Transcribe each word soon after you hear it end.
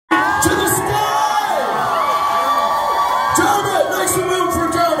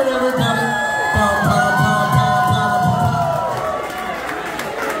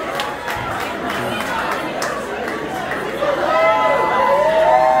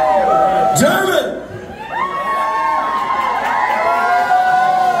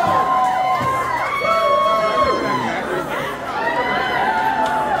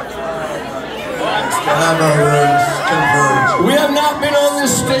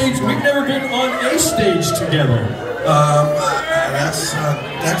stage. We've never been on a stage together.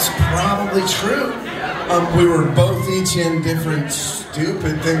 That's probably true. We were both each in different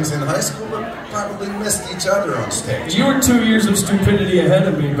stupid things in high school, but probably missed each other on stage. You were 2 years of stupidity ahead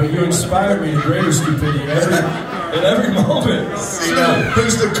of me, but you inspired me to greater stupidity at every moment. See, now,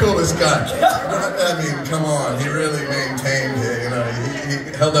 who's the coolest guy? I mean, come on, he really maintained it, you know,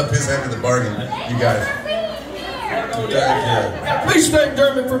 he held up his end of the bargain, you guys. Yeah. Please thank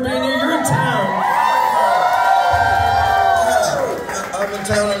Dermot for being here. You're in town. I'm in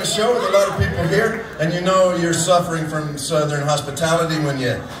town on a show with a lot of people here, and you know you're suffering from Southern hospitality when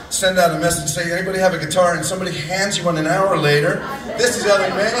you send out a message say, anybody have a guitar, and somebody hands you one an hour later. This is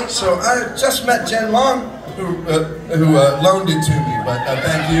Ellie Mae, so I just met Jen Long, who loaned it to me, but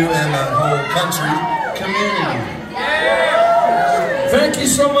thank you and the whole country community. Thank you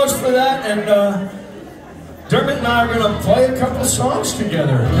so much for that, and Dermot and I are going to play a couple songs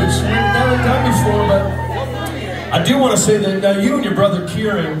together, which we've never done before, but I do want to say that you and your brother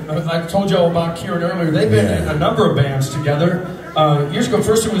Kieran, I told you all about Kieran earlier, they've been in a number of bands together. Years ago,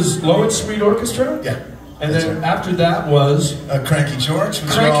 first it was Low and Sweet Orchestra. Yeah. And then after that was... Cranky George.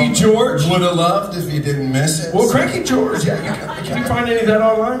 Cranky George. Would have loved if you didn't miss it. Well, Cranky George, yeah. Can you find any of that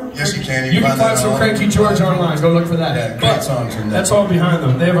online? Yes, you can. You can find some Cranky George online. Go look for that. Yeah, great songs in there. That's all behind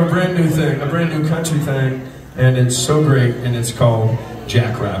them. They have a brand new thing, a brand new country thing, and it's so great, and it's called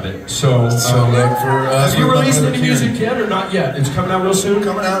Jackrabbit. So look for us. Have you released any music yet or not yet? It's coming out real soon?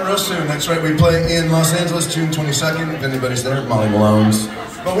 Coming out real soon. That's right. We play in Los Angeles, June 22nd. If anybody's there, Molly Malone's.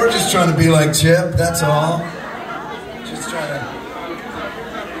 But we're just trying to be like Chip, that's all. Just trying to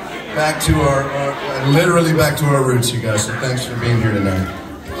back to our literally back to our roots, you guys. So thanks for being here tonight.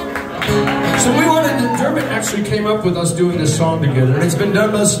 So we wanted to, Dermot actually came up with us doing this song together, and it's been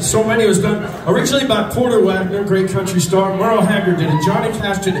done by so many. It was done originally by Porter Wagner, great country star. Merle Haggard did it. Johnny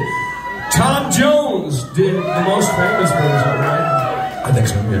Cash did it. Tom Jones did the most famous version, right? I think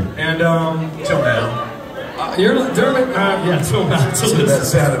so, yeah. And till now. You're Dermot. Yeah, till now.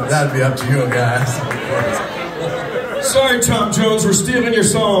 That'd be up to you guys. Sorry, Tom Jones, we're stealing your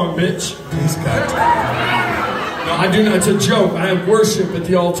song, bitch. He's got to. No, I do not. It's a joke. I have worship at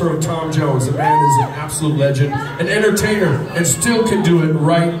the altar of Tom Jones. The man is an absolute legend, an entertainer, and still can do it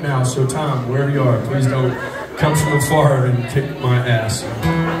right now. So, Tom, wherever you are, please don't come from afar and kick my ass. All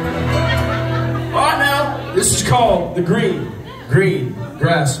right, now, this is called The Green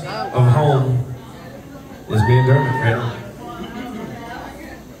Grass of Home. Is me and Dermot, right?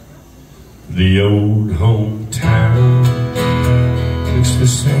 The old hometown looks the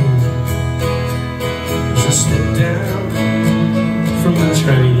same. Slip down from the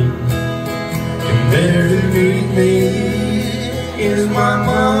train, and there to meet me is my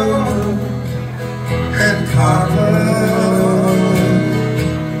mom and papa.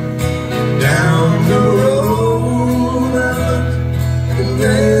 Down the road I look, and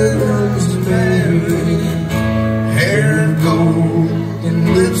there runs Mary, hair of gold and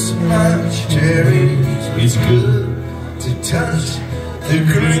lips like cherries. It's good to touch the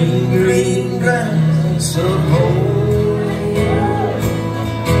green grass of home.